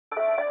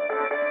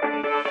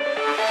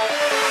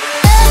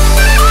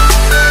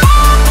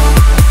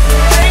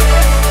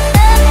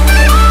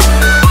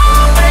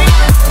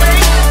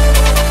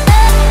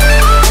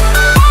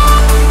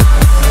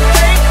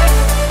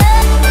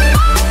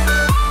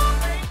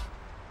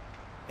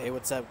Hey,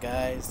 what's up,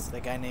 guys?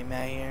 That guy named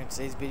Matt here. In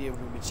today's video, we're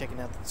going to be checking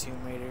out the Tomb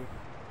Raider.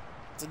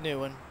 It's a new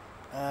one.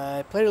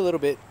 I played a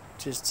little bit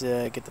just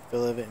to get the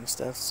feel of it and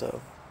stuff,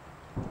 so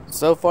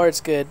far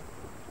it's good.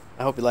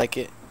 I hope you like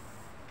it.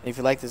 And if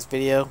you like this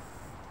video,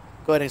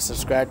 go ahead and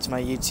subscribe to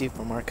my YouTube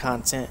for more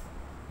content.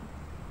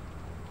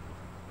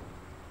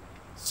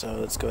 So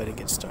let's go ahead and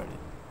get started.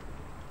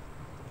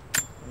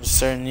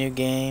 Start a new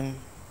game.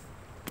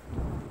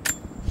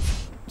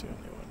 Do a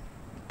new one.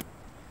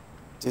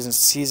 Disney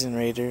Season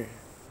Raider.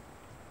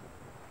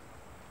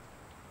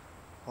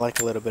 I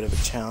like a little bit of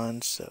a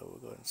challenge, so we'll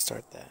go ahead and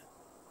start that.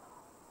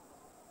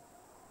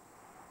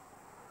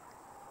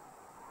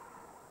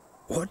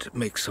 What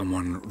makes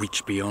someone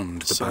reach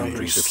beyond the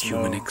boundaries of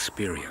human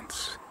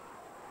experience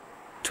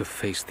to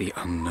face the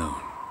unknown?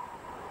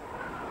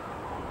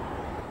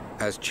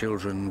 As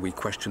children, we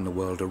question the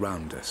world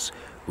around us.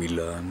 We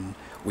learn,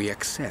 we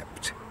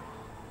accept,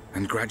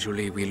 and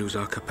gradually we lose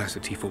our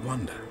capacity for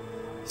wonder.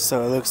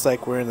 So it looks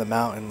like we're in the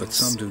mountains. But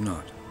some do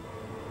not.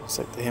 It's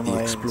like the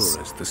Himalayas. The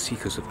explorers, the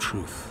seekers of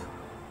truth.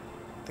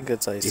 I think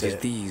that's how you say it. It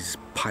is these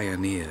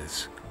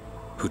pioneers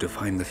who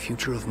define the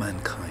future of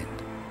mankind.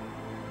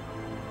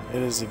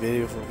 It is a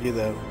beautiful view,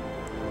 though.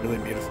 Really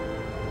beautiful.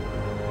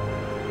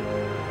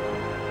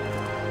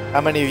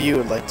 How many of you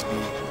would like to be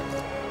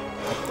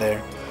up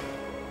there?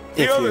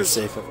 If you're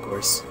safe, of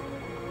course.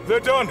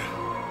 They're done.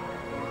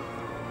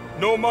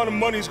 No amount of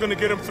money is going to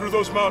get them through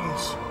those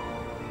mountains.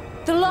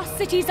 The lost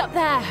city's up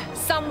there,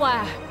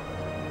 somewhere.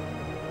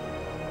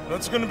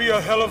 That's going to be a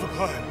hell of a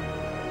climb.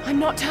 I'm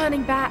not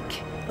turning back.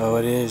 Oh,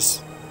 it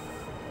is.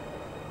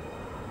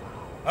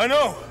 I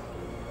know.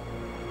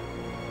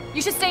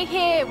 You should stay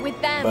here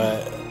with them.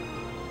 But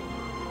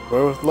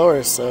we're with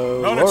Laura,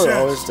 so Not a Laura chance.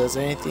 always does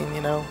anything, you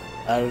know.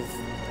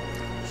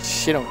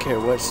 She don't care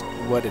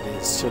what it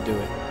is, she'll do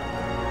it.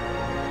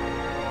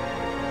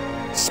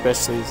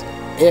 Especially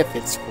if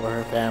it's for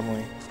her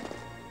family.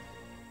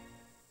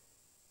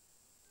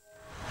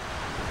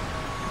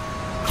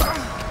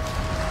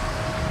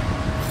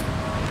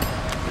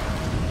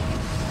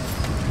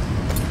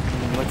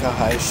 Look how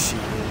high she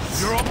is.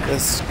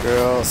 This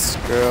girl is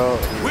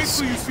Wait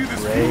till you see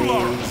this crazy. view,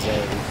 Laura.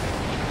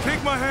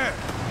 Take my hand.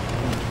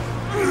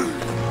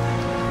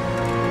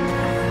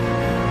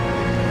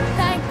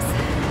 Thanks.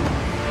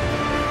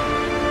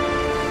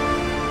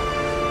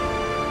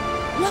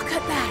 Look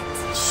at that.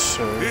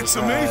 Sure It's is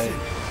amazing.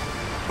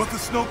 high. But the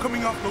snow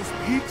coming off those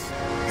peaks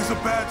is a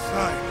bad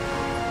sign.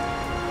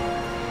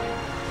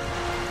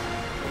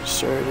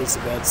 Sure it is a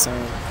bad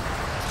sign.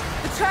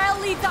 The trail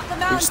leads up the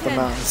Reach the mountain.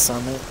 mountain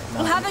summit.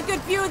 We'll have a good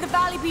view of the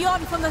valley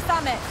beyond from the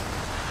summit.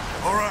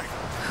 All right.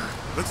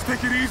 Let's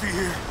take it easy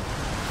here.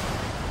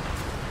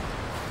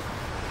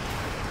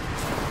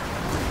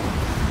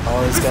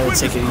 Always This gotta wind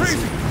take is it crazy.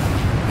 easy.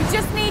 We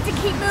just need to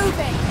keep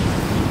moving.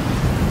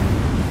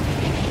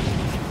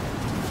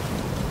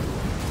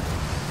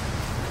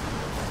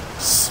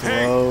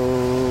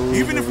 Slowly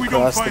Even if we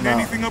don't across the find mountain.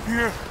 anything up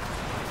here,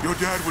 your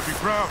dad would be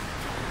proud.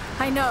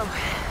 I know,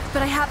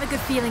 but I have a good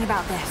feeling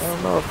about I this.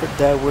 don't know if her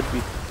dad would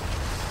be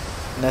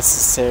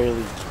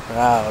necessarily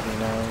proud, you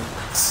know.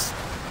 It's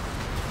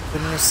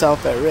putting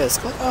herself at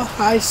risk. Look how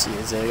high she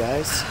is there,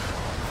 guys.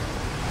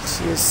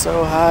 She is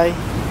so high.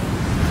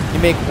 You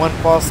make one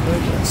false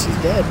move and she's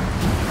dead.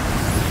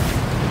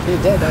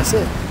 She's dead, that's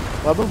it.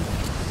 Ba boom.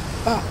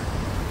 Ah.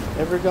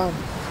 Never gone.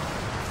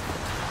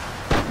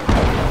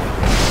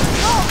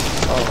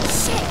 Oh,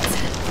 shit!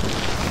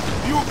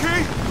 You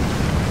okay?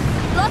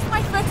 Lost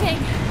my footing.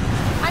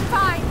 I'm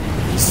fine.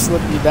 You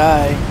slip, you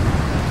die.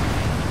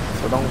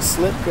 So don't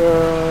slip,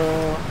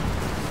 girl.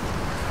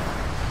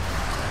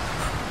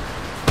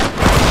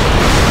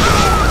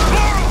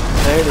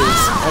 There it is.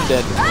 I'm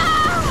dead.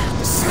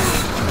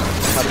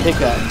 My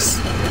pickaxe.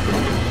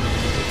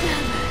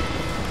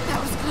 That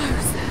was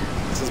close.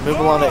 It says move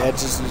along the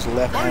edges, use the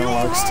left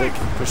analog stick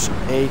and push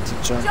A to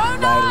jump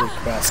laterally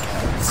across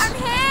cabins. I'm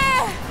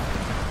here!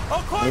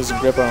 I'll climb Use a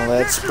down grip there on and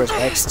ledge, get you. press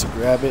X to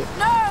grab it.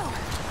 No!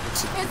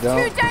 If you It's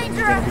don't, too then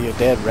you're gonna be a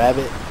dead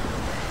rabbit.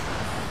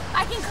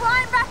 I can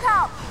climb back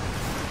up!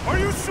 Are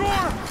you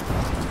sure?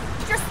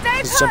 Just stay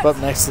Just put! jump up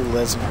next to the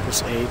ledge and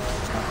push A.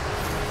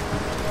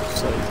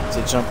 So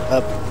to jump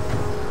up,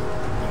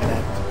 you're gonna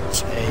have to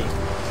push A.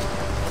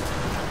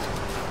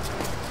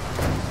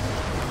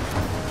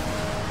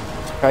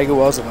 Tiger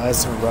walls of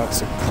ice and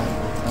rocks are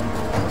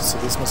climbable walls, so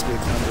this must be a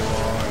climbable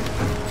wall.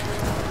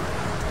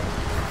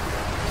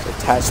 To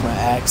attach my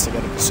axe, I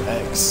gotta push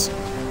X.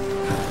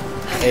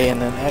 A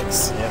and then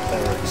X. Yep,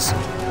 that works.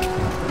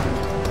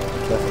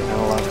 Left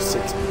analog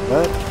stick to my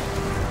butt.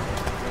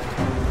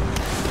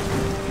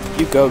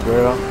 You go,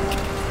 girl.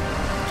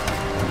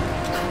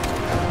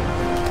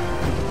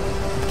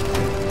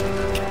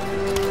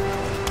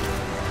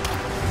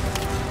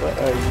 What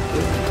are you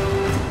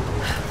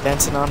doing?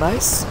 Dancing on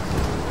ice?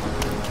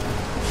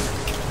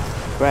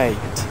 Right.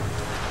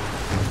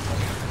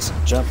 So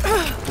jump.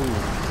 Ooh,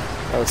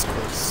 that was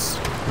close.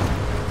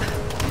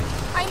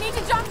 I need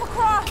to jump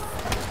across!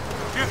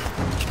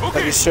 Yeah. Are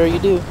Okay. you sure you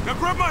do? Now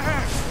grab my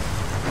hand.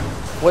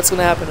 What's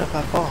gonna happen if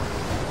I fall?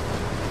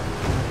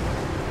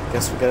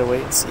 Guess we gotta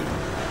wait and see.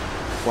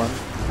 1,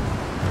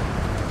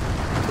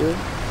 2,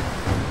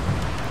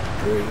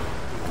 3.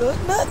 Got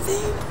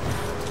nothing.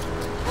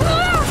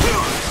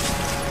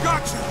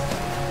 Gotcha!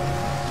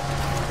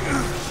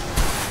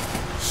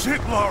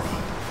 Shit, Laura.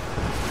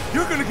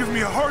 You're gonna give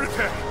me a heart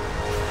attack.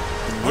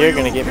 You're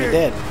gonna get me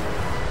dead.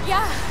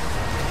 Yeah.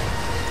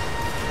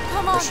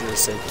 Come I on. should have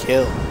said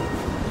kill.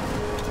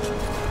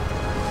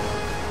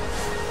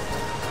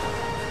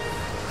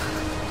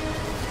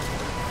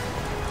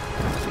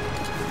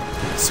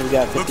 So we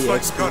got 50 Looks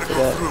like XP you gotta for go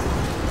that. through.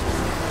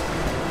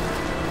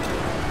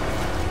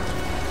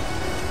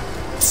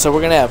 So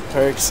we're gonna have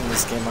perks in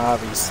this game,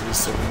 obviously,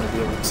 so we're gonna be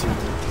able to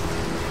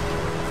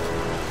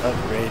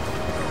upgrade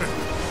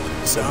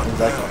something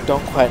that I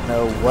don't quite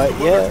know what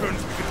yet. We can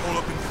hold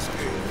up in this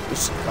cave. We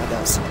should find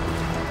out soon. Do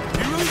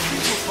you really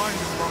think we'll find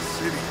this lost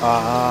city?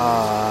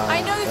 Ah,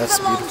 I know this that's is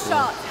a long beautiful.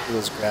 shot, It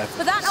was graphic.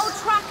 but that old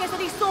tracker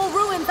said he saw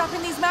ruins up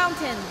in these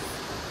mountains.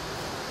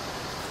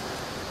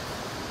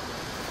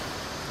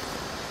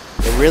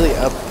 It really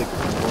upped the.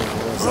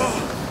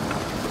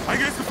 I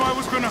guess if I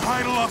was gonna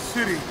hide a lost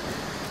city,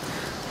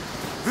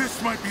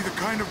 this might be the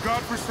kind of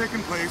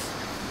godforsaken place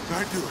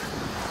I'd do it.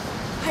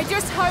 I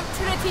just hope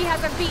Trinity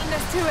hasn't beaten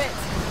us to it.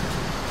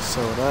 So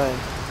would I.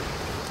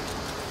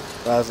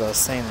 But as I was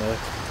saying though,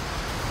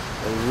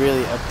 they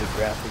really upped the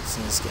graphics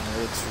in this game.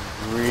 It looks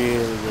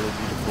really, really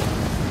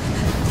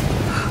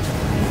beautiful.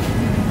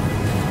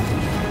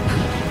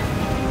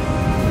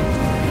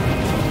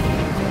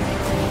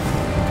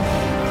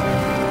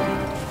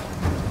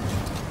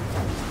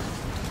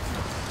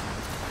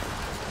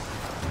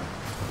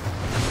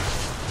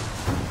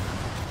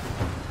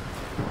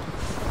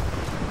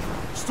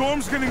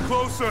 Storm's getting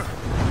closer.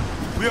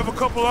 We have a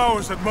couple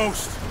hours at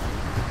most.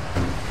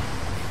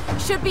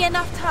 Should be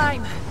enough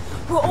time.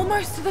 We're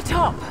almost to the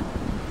top.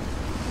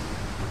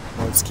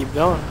 Well, let's keep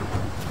going.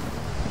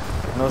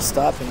 No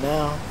stopping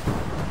now.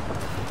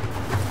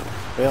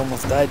 We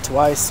almost died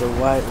twice, so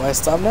why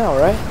stop now,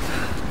 right?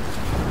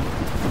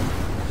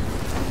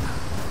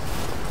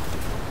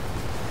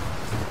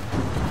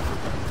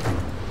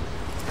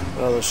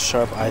 What are those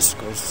sharp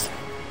icicles?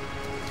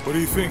 What do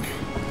you think?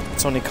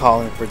 It's only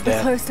calling for We're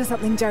death. close to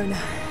something,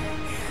 Jonah.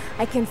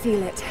 I can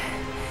feel it.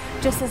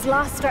 Just this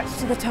last stretch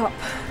to the top.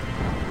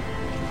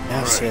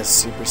 Now she has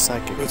super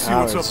psychic Let's see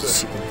what's powers, up there.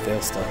 so she can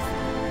fail stuff.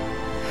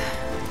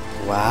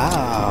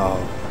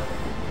 Wow.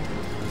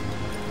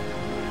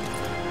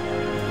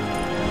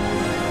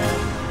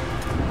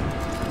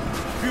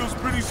 Feels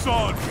pretty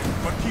solid here,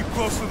 but keep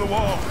close to the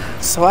wall.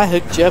 So I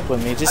hooked you up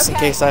with me just in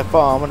Okay. case I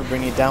fall. I'm gonna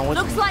bring you down with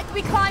Looks me. like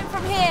we climb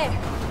from here.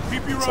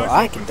 Keep your So eyes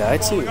I open can for die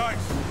falling too. ice.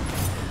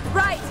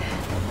 Right.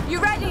 You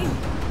ready?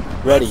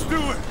 Ready, Let's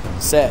do it.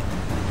 set,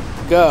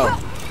 go.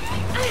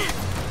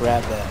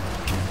 Grab that.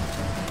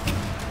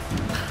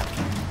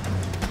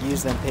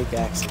 Use them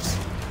pickaxes.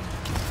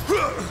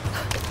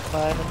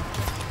 Climb them.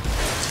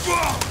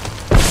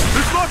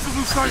 There's lots of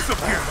loose ice up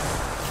here.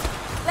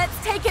 Let's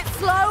take it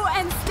slow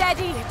and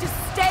steady. Just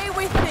stay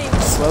with me.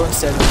 Slow and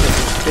steady because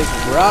there's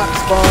big rocks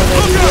falling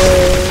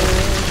everywhere.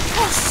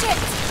 Oh shit!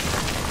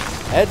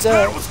 Heads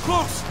That up. was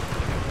close.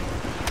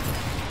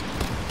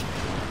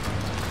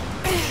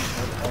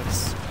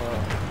 That's,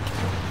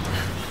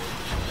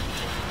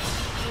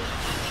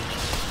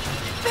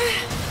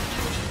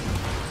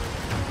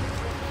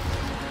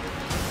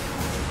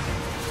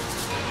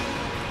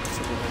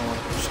 so we're gonna want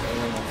to push it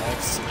in on the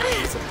axe.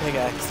 It's a big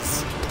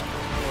axe.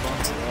 Hold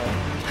on to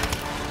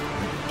that.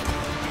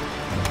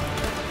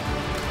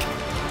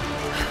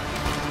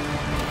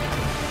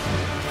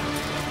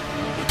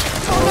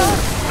 Jonah!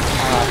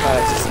 I thought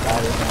I just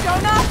died in there.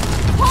 Jonah!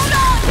 Hold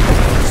on!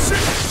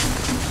 Shit.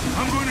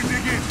 I'm going to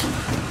dig in.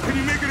 Can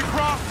you make it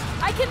across?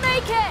 I can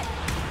make it!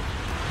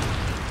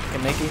 I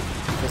can make it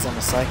because I'm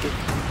a psychic.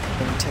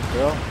 Young tech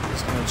girl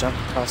who's gonna jump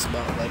across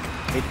about like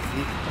 8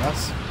 feet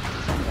across.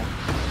 Yeah.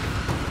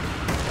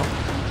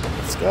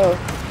 Let's go.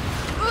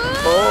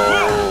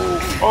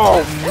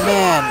 Oh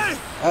man!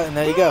 Oh, and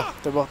there you go.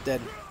 They're both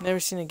dead. Never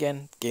seen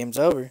again. Game's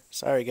over.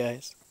 Sorry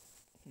guys.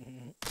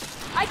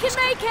 I can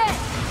make it!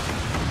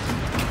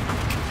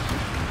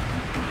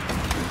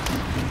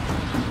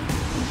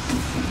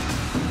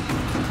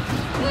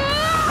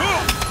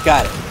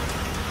 Got it.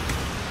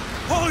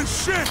 Holy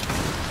shit!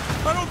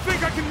 I don't think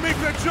I can make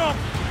that jump.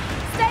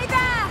 Stay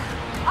there!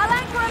 I'll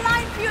anchor a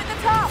line for you at the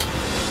top.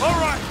 All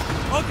right,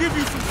 I'll give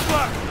you some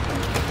slack.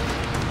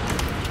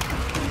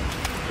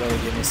 Better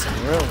give me some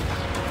room.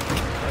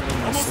 I need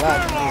more Almost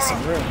slack. there, I need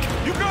some Laura. room.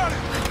 You got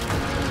it.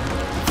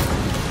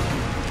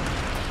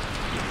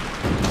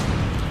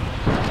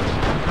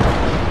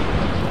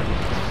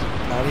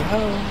 Howdy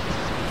ho.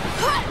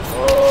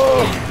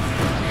 Oh.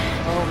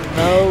 Oh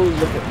no,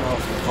 look at how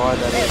far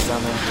that is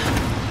down there.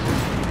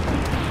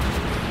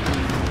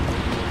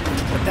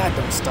 But that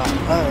don't stop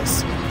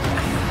us.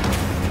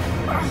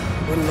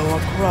 We're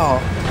lower crawl.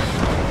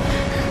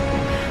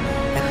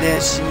 And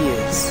there she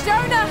is.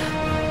 Jonah!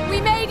 We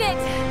made it!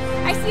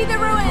 I see the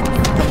ruins!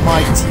 The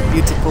mighty,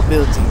 beautiful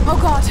building. Oh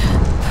god.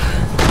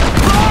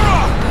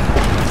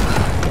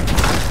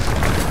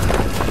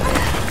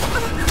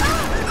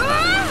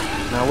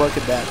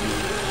 could that be?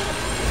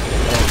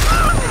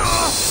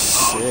 Oh,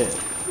 shit.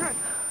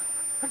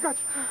 I got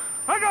you.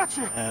 I got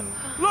you. And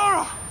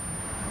Laura,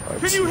 Archie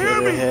can you hit hear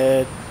her me?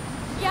 head.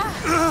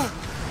 Yeah.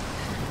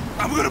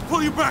 I'm gonna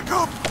pull you back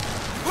up.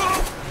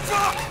 Oh,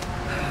 fuck!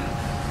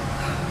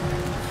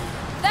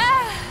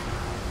 There.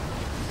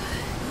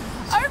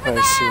 Over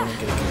Probably she there. wouldn't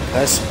get a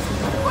concussion from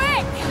that.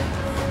 Quick.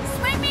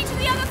 Swing me to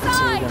the other So we're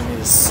side. gonna need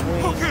to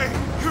swing. Okay,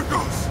 here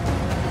goes.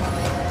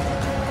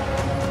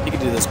 You can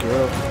do this,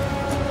 girl.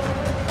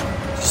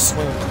 Just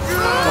swing.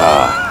 Come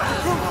on.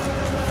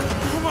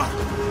 Come on.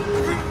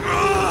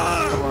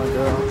 Come on,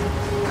 girl.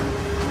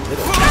 Hit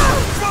it.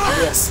 Fuck!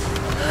 Yes.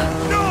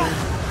 No!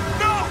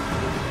 No!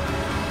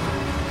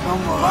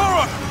 Come on.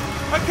 Laura!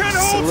 I can't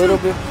Just a hold little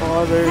you! bit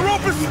farther. The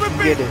rope is and you can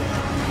slipping. get it.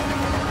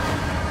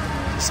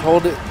 Just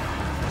hold it.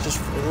 Just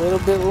for a little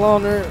bit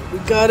longer. We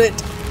got it.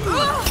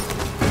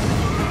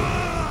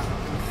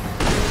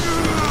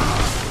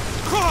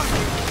 Climb!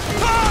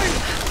 Climb!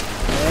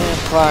 And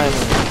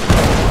climbing.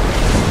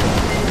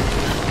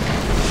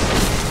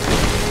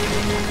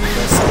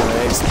 That's our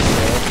legs.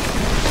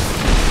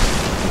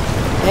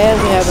 And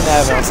we have an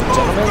avalanche,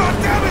 gentlemen. God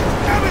damn it!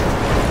 Damn it!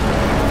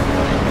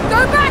 Go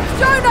back,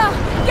 Jonah.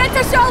 Get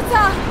to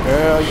shelter.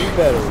 Girl, you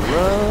better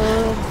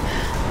run.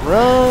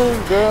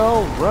 Run,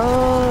 girl,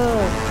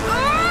 run.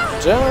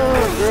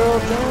 Jump, girl,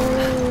 jump.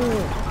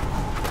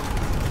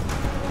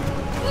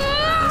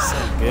 This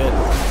ain't good.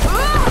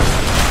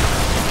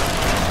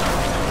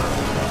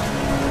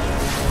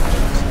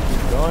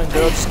 Keep going,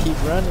 girl, just keep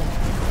running.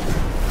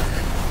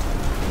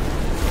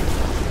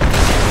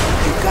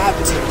 You got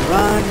to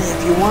run if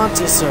you want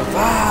to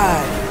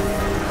survive.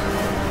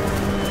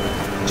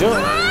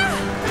 Jump.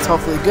 It's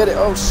hopefully good at.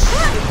 Oh, shit.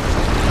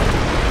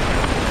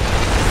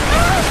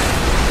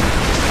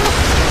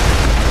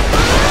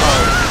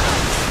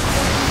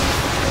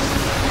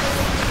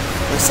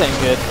 This ain't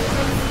good.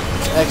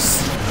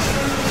 X.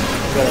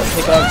 We got a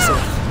pickaxe. We're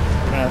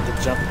gonna have to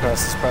jump across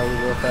this probably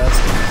real fast.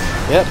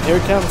 Yep, here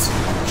it comes.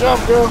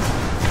 Jump, girl.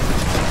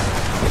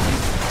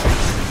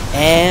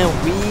 And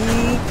we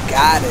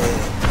got it.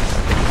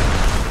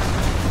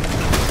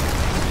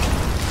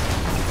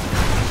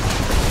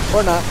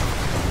 Or not.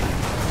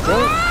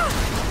 Run.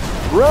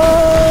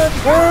 Run,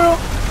 girl.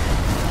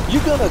 You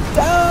gonna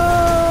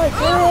die,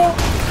 girl.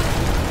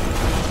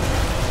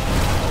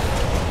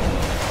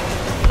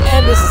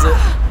 And this is it.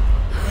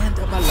 End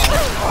of my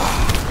life. Oh.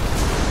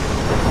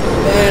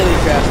 Barely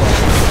grabbed that.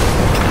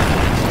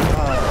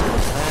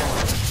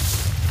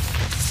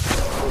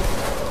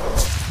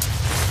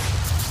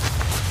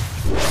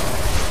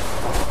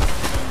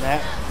 Oh,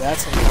 man.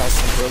 That's gonna cause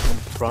some broken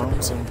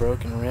bones and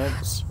broken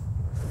ribs.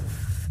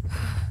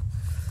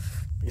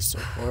 Be so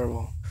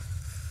horrible.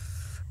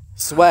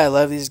 This is why I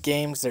love these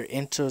games. Their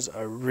intros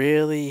are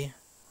really,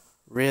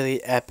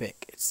 really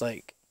epic. It's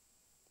like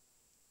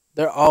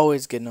they're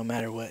always good no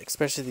matter what,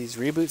 especially these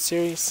reboot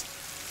series.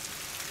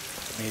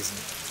 Amazing.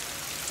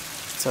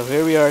 So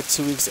here we are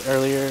 2 weeks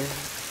earlier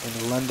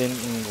in London,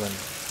 England.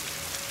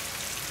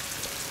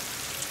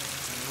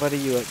 What are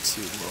you up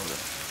to, Laura?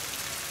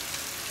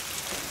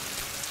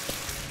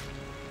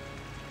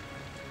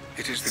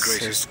 It is the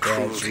greatest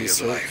cruelty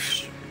of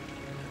life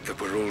that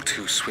we're all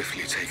too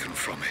swiftly taken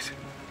from it.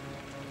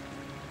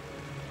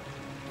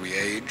 We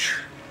age,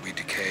 we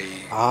decay,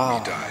 we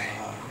die.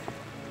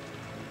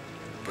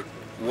 But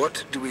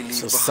what do we leave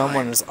behind? So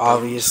someone is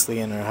obviously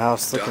in her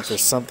house looking for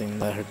something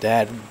that her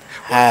dad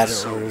had,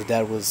 or her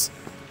dad was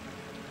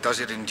does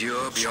it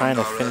endure beyond trying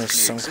to our finish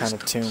earthly some kind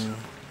of existence? tomb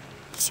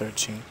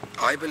searching.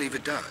 I believe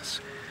it does.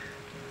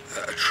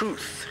 A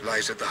truth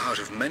lies at the heart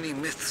of many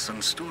myths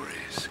and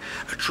stories.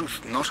 A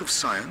truth not of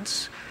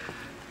science,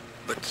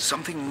 but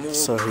something more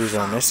So who's our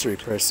profound. mystery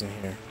person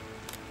here?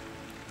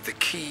 The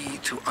key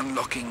to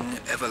unlocking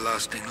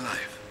everlasting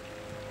life.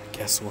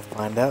 Guess we'll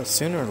find out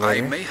sooner or I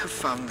later. may have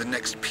found the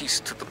next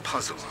piece to the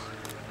puzzle,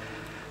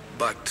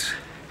 but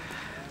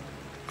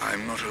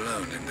I'm not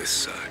alone in this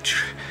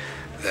search.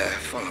 They're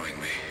following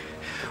me,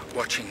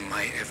 watching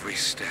my every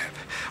step.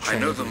 I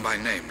know them by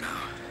name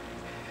now.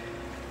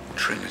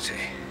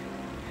 Trinity.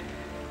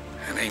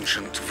 An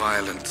ancient,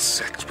 violent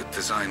sect with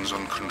designs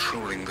on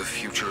controlling the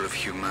future of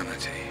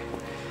humanity.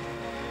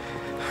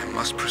 I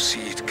must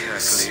proceed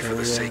carefully for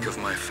the sake of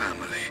my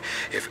family.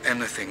 If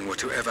anything were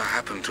to ever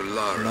happen to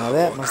Lara Now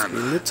that or must be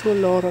Anna, little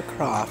Laura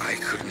Croft. I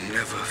could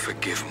never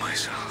forgive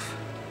myself.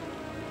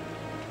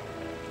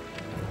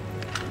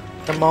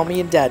 Her mommy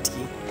and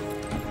daddy.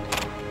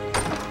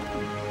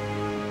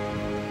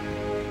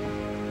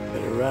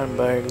 Better run,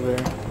 burglar.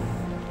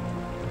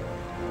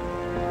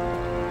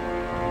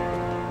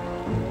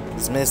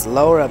 Is Miss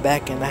Laura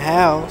back in the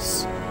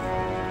house?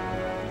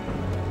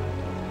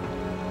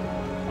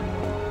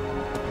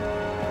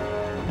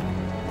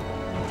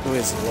 Who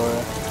is it,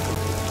 Laura?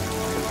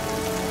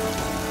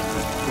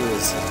 Who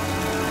is it?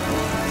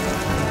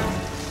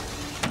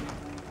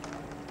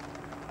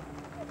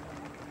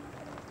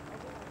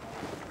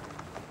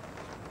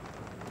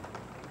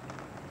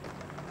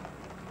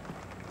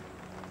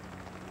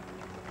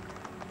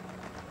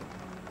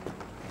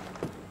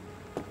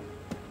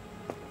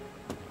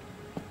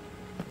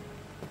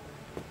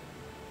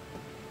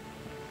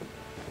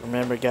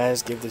 Remember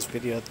guys, give this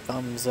video a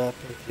thumbs up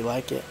if you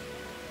like it.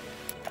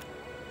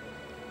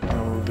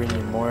 And we'll bring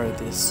you more of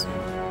this.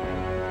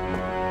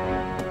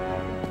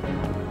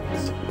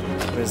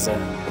 What is that?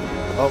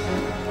 Oh,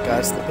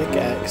 got the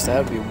pickaxe.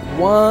 That would be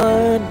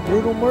one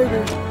brutal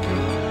murder.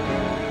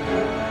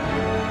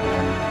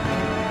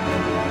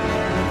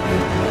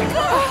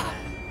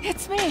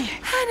 It's me.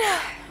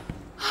 Hannah.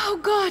 Oh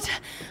God,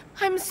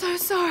 I'm so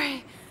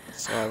sorry.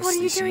 So What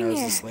are you doing knows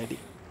here? this lady.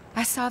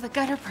 I saw the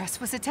gutter press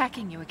was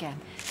attacking you again.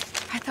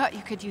 I thought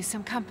you could use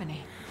some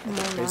company.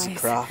 Crazy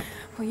craw.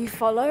 Were you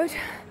followed?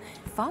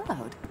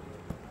 Followed?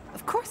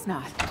 Of course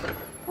not.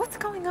 What's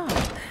going on?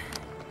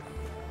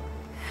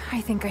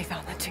 I think I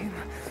found the tomb.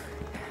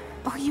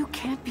 Oh, you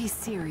can't be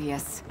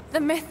serious. The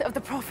myth of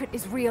the prophet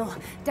is real.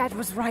 Dad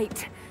was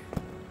right.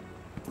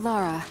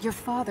 Laura, your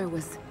father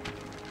was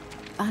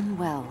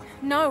unwell.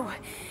 No,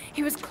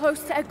 he was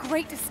close to a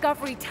great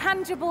discovery,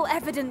 tangible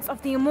evidence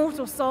of the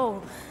immortal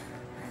soul.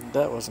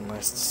 That wasn't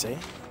nice to say.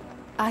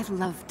 I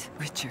loved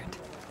Richard.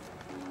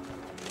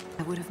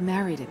 I would have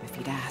married him if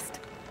he'd asked.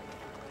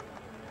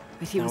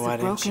 But he Now was why a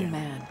didn't broken you?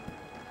 man.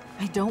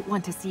 I don't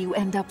want to see you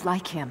end up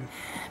like him.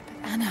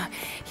 But Anna,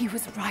 he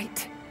was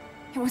right.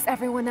 It was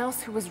everyone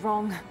else who was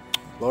wrong.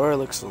 Laura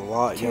looks a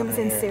lot younger Tombs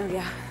in here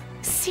Syria.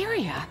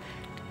 Syria?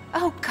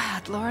 Oh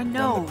God, Laura, than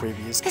no. the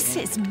previous This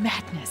game. is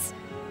madness.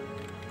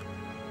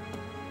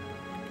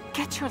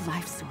 Get your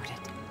life sorted.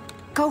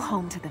 Go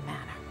home to the manor.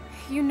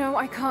 You know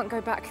I can't go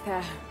back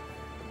there.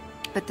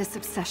 But this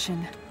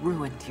obsession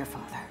ruined your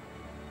father.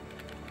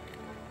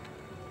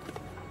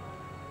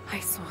 I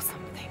saw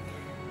something.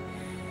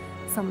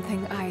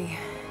 Something I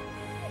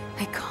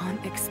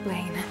can't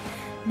explain.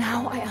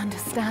 Now I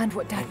understand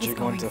what Dad And was you're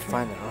going to through.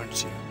 find it,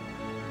 aren't you?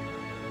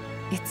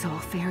 It's all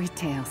fairy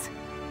tales.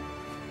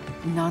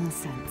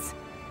 Nonsense.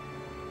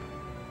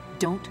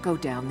 Don't go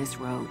down this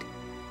road.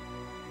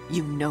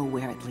 You know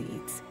where it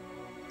leads.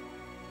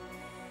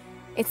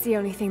 It's the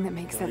only thing that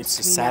makes At sense least to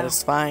it's me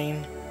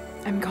satisfying. now.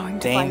 I'm going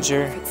to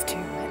Danger. find Prophet's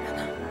tomb,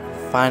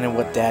 Anna. Finding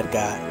what Dad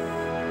got.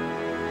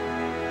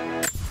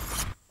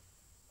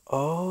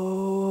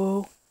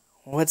 Oh,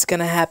 what's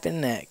gonna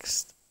happen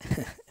next?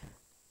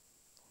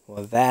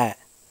 Well, that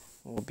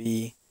will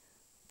be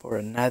for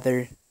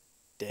another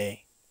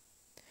day.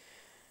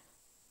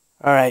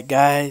 Alright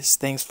guys,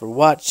 thanks for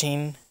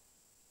watching.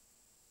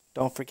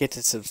 Don't forget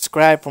to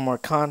subscribe for more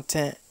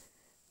content.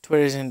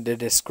 Twitter's in the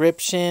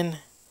description.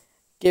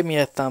 Give me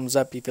a thumbs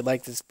up if you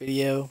like this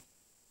video.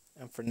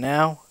 And for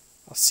now,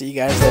 I'll see you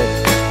guys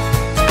later.